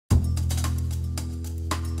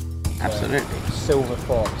Absolutely. Silver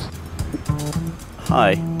fox.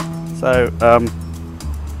 Hi. So,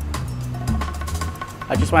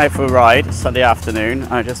 I just went out for a ride Sunday afternoon.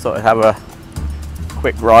 I just thought I'd have a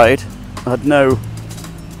quick ride. I had no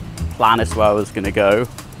plan as to where I was going to go,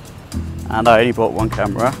 and I only bought one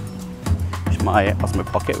camera, which is my Osmo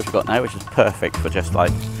Pocket, which I've got now, which is perfect for just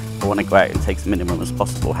like, I want to go out and take as minimum as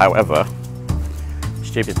possible. However, the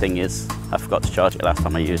stupid thing is I forgot to charge it last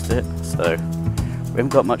time I used it, so we haven't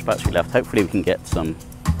got much battery left. Hopefully we can get some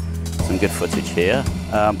good footage here.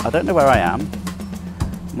 I don't know where I am.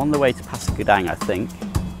 I'm on the way to Tasek Tun, I think,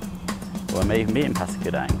 or I may even be in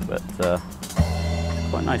Tasek Tun, but it's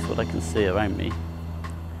quite nice what I can see around me.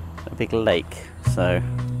 A big lake, so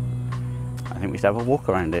I think we should have a walk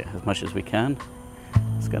around it as much as we can.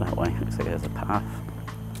 Let's go that way. Looks like there's a path.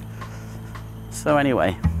 So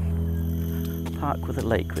anyway, park with a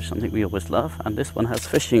lake, which is something we always love, and this one has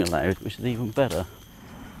fishing allowed, which is even better.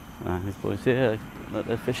 These boys here that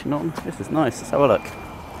they're fishing on. This is nice. Let's have a look.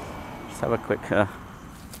 Just have a quick show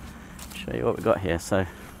you what we've got here. So you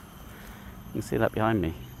can see that behind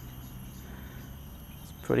me.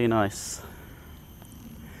 It's pretty nice.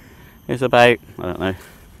 It's about, I don't know,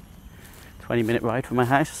 20-minute ride from my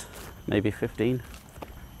house, maybe 15.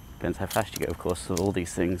 Depends how fast you go, of course, with all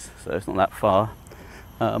these things. So it's not that far.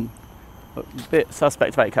 But a bit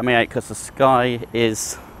suspect about coming out because the sky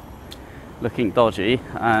is looking dodgy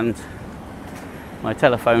and my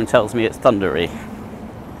telephone tells me it's thundery.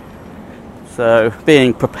 So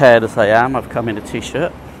being prepared as I am, I've come in a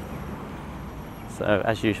t-shirt. So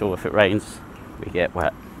as usual, if it rains, we get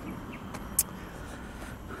wet.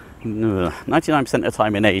 99% of the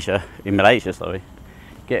time in Malaysia, sorry,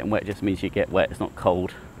 getting wet just means you get wet, it's not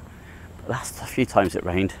cold. But last few times it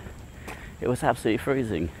rained, it was absolutely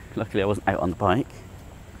freezing. Luckily I wasn't out on the bike.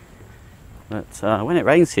 But when it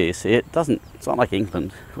rains here, you see, it's not like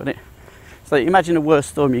England. So imagine the worst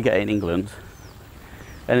storm you get in England,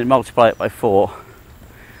 and then multiply it by 4.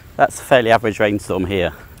 That's a fairly average rainstorm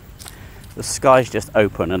here. The sky's just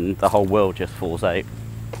open and the whole world just falls out.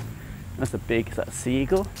 That's is that a sea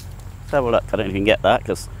eagle? Let's have a look. I don't even get that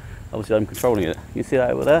because obviously I'm controlling it. You see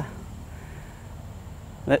that over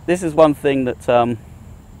there? This is one thing that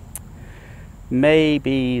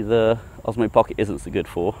maybe the Osmo Pocket isn't so good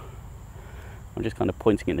for. I'm just kind of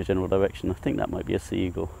pointing in the general direction. I think that might be a sea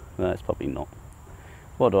eagle. No, it's probably not.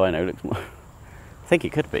 What do I know? It looks more. I think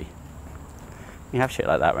it could be. You have shit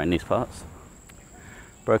like that around these parts.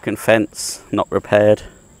 Broken fence, not repaired.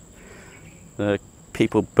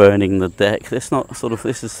 People burning the deck. This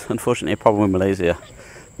is unfortunately a problem in Malaysia.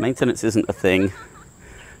 Maintenance isn't a thing,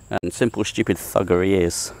 and simple stupid thuggery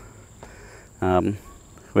is.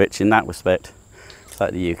 Which in that respect, it's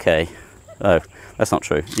like the UK. Oh, that's not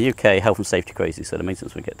true. The UK health and safety crazy, so the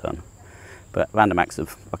maintenance would get done. But random acts of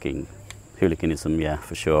fucking hooliganism, yeah,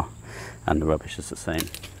 for sure. And the rubbish is the same.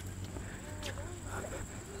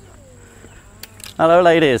 Hello,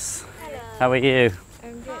 ladies. Hello. How are you?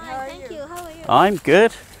 I'm good. How are you? Thank you. How are you? I'm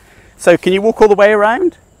good. So, can you walk all the way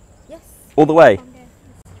around? Yes. All the way?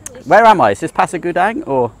 It's true. Where am I? Is this Tasek Tun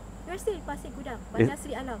or? You're still in Tasek Tun, but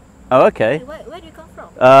Seri Alam. Oh, okay. Where do you come from?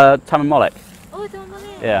 Taman Tasek. Oh, Taman.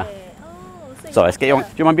 Yeah. Oh, so Sorry, let's get you on. Do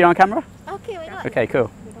you mind being on camera? Okay, why not? Okay,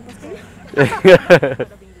 cool.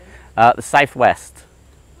 The southwest.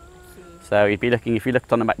 So you'd be looking, if you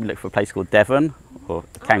looked on the map, you look for a place called Devon, or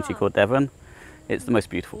a county called Devon. It's the most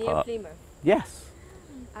beautiful part. Plymouth. Yes.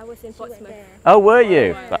 I was in Portsmouth. Oh, were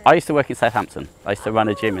you? I used to work in Southampton. I used to run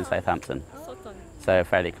a gym in Southampton. So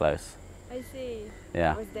fairly close. I see.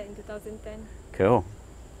 Yeah. I was there in 2010 Cool.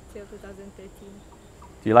 till 2013.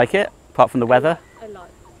 Do you like it? Apart from the weather? A lot.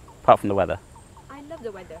 Apart from the weather. I love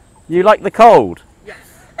the weather. You like the cold? Yes.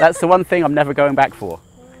 That's the one thing I'm never going back for.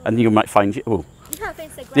 And you might find you. Oh, You have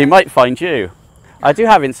Instagram? you might find you. I do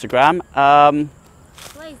have Instagram.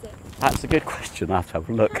 Why is it? That's a good question. I have to have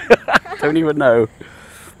a look. Don't even know.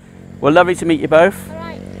 Well, lovely to meet you both.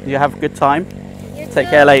 Alright. You have a good time. You Take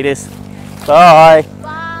too. care, ladies. Bye.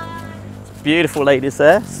 Bye. Beautiful ladies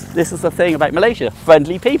there. This is the thing about Malaysia.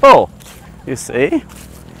 Friendly people. You see?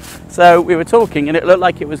 So we were talking and it looked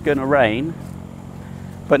like it was going to rain.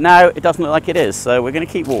 But now it doesn't look like it is. So we're going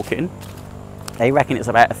to keep walking. They reckon it's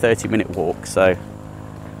about a 30-minute walk. So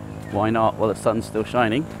why not while the sun's still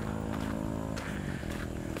shining?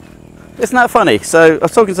 Isn't that funny? So I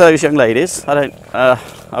was talking to those young ladies. I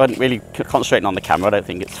wasn't really concentrating on the camera. I don't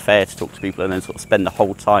think it's fair to talk to people and then sort of spend the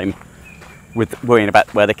whole time with worrying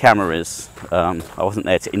about where the camera is. I wasn't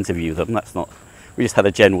there to interview them. That's not. We just had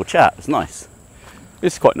a general chat. It's nice.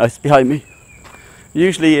 This is quite nice behind me.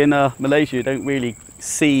 Usually in Malaysia, you don't really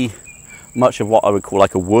see much of what I would call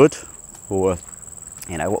like a wood or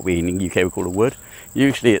you know, what we in the UK would call a wood.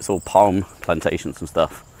 Usually it's all palm plantations and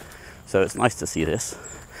stuff. So it's nice to see this.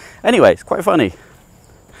 Anyway, it's quite funny.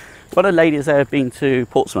 One of the ladies there had been to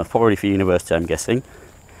Portsmouth, probably for university, I'm guessing.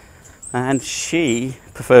 And she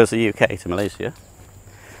prefers the UK to Malaysia.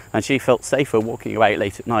 And she felt safer walking about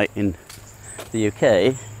late at night in the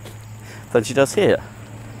UK than she does here.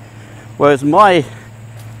 Whereas my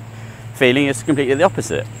feeling is completely the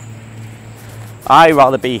opposite. I'd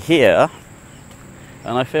rather be here,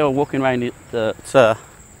 and I feel walking around at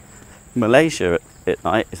Malaysia at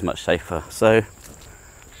night is much safer. So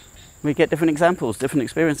we get different examples, different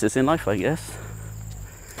experiences in life, I guess.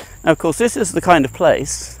 Now, of course, this is the kind of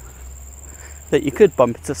place that you could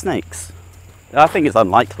bump into snakes. I think it's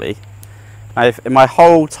unlikely. In my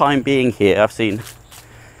whole time being here, I've seen,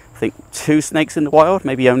 I think, 2 snakes in the wild,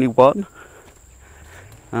 maybe only 1.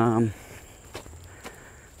 If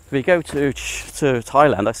we go to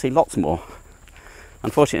Thailand, I see lots more.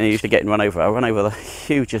 Unfortunately, I usually getting run over. I run over the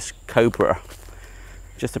hugest cobra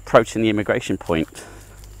just approaching the immigration point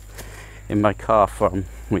in my car from,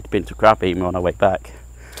 we'd been to grab him on our way back.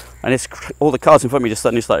 And all the cars in front of me just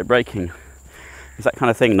suddenly started braking. It's that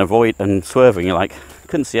kind of thing, and avoid and swerving, you're like,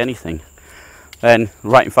 couldn't see anything. Then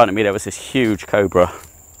right in front of me there was this huge cobra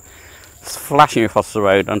flashing across the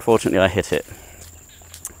road. Unfortunately I hit it,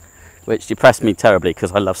 which depressed me terribly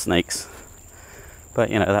because I love snakes. But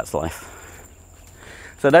you know, that's life.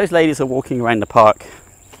 So those ladies are walking around the park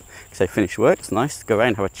because they finished work. It's nice to go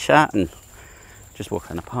around, have a chat and just walk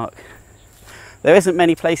around the park. There isn't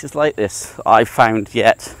many places like this I've found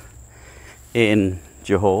yet in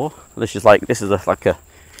Johor. This is like a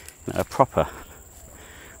you know, a proper,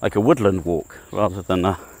 like a woodland walk rather than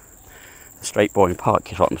a straight boring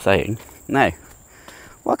park, is what I'm saying. Now,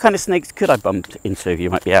 what kind of snakes could I bump into, you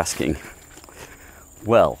might be asking?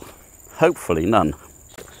 Well, hopefully none,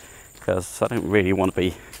 because I don't really want to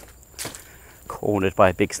be cornered by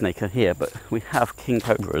a big snake here, but we have king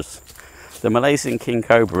cobras. The Malaysian king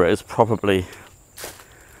cobra is probably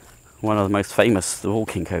one of the most famous of all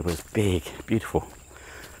king cobras. Big, beautiful,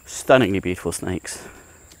 stunningly beautiful snakes.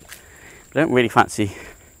 I don't really fancy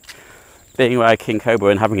being around a king cobra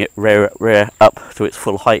and having it rear up to its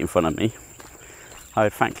full height in front of me. I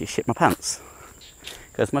would frankly shit my pants.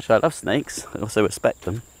 Because as much as I love snakes, I also respect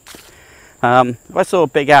them. If I saw a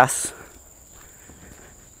big ass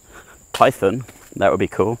python, that would be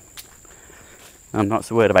cool. I'm not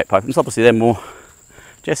so worried about pythons. Obviously they're more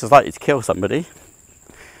just as likely to kill somebody,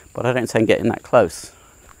 but I don't intend getting that close.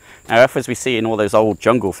 Now, as we see in all those old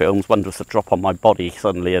jungle films, one just drop on my body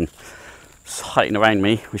suddenly and hiding around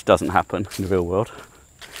me, which doesn't happen in the real world.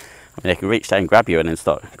 I mean, they can reach down and grab you and then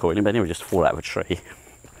start coiling, but they would just fall out of a tree.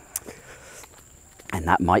 And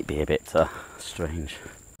that might be a bit strange.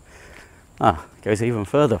 It goes even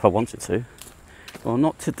further if I wanted to. Well,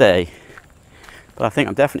 not today, but I think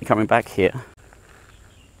I'm definitely coming back here.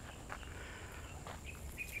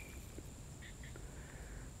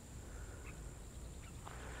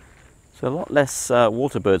 So a lot less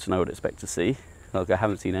water birds than I would expect to see. Like, I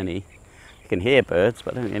haven't seen any. You can hear birds,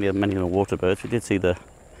 but I don't think many of the water birds. We did see the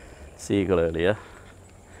seagull earlier.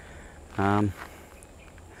 In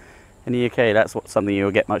the UK, that's something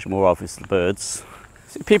you'll get much more of, is the birds.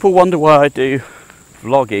 So people wonder why I do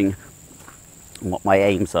vlogging and what my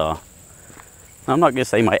aims are. Now, I'm not going to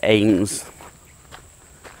say my aims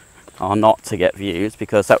are not to get views,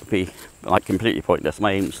 because that would be like completely pointless.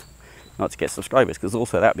 My aims not to get subscribers, because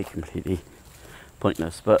also that would be completely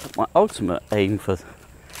pointless. But my ultimate aim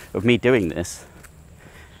of me doing this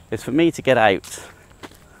is for me to get out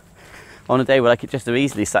on a day where I could just have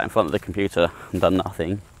easily sat in front of the computer and done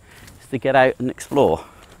nothing, is to get out and explore.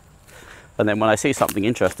 And then when I see something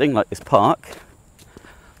interesting like this park,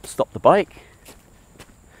 stop the bike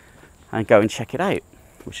and go and check it out,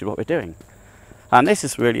 which is what we're doing. And this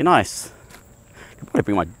is really nice. I could probably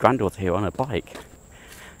bring my granddaughter here on a bike.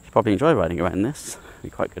 She'd probably enjoy riding around this. It'd be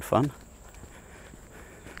quite good fun.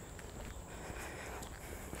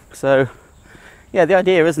 So, yeah, the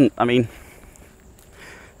idea isn't, I mean,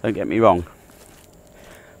 don't get me wrong,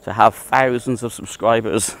 to have thousands of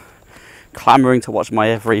subscribers clamouring to watch my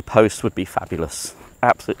every post would be fabulous.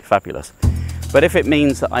 Absolutely fabulous. But if it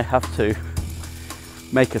means that I have to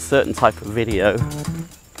make a certain type of video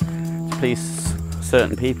to please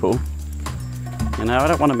certain people, you know, I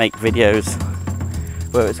don't want to make videos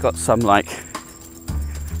where it's got some like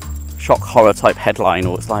shock horror type headline,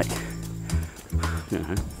 or it's like, you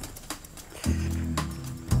know,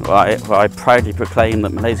 where I proudly proclaim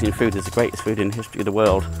that Malaysian food is the greatest food in the history of the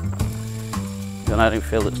world. And I don't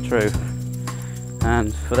feel that's true.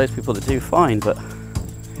 And for those people that do, fine, but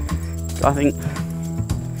I think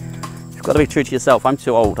You've got to be true to yourself. I'm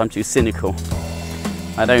too old, I'm too cynical.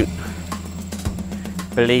 I don't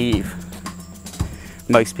believe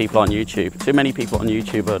most people on YouTube. Too many people on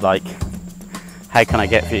YouTube are like, how can I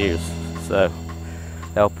get views? So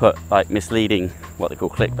they'll put like misleading, what they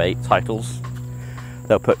call clickbait titles.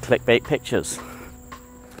 They'll put clickbait pictures.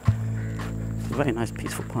 It's a very nice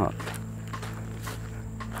peaceful park.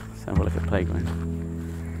 Let's have a look at playground.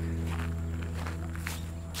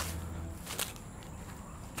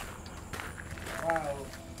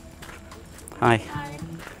 Hi. Hi.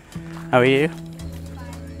 How are you?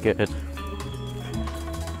 Fine. Good.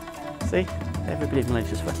 See? Everybody in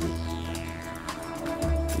Malaysia's friendly.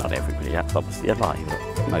 Not everybody, that's obviously a lie, but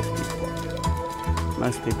most people.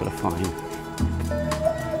 Most people are fine.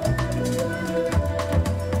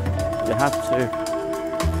 You have to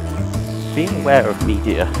be aware of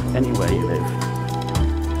media anywhere you live.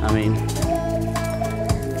 I mean,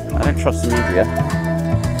 I don't trust the media.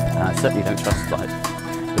 And I certainly don't trust like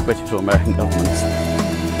the British or American governments.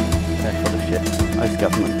 They're full of shit. Most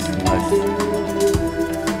governments, most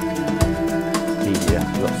media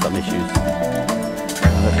have got some issues.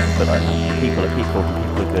 But like, people are people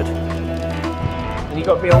are good. And you've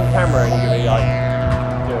got to be on camera and you're really like,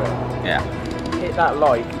 do it. Yeah. Hit that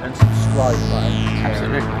like and subscribe button.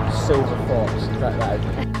 Absolutely. Silver Fox, is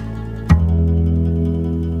that?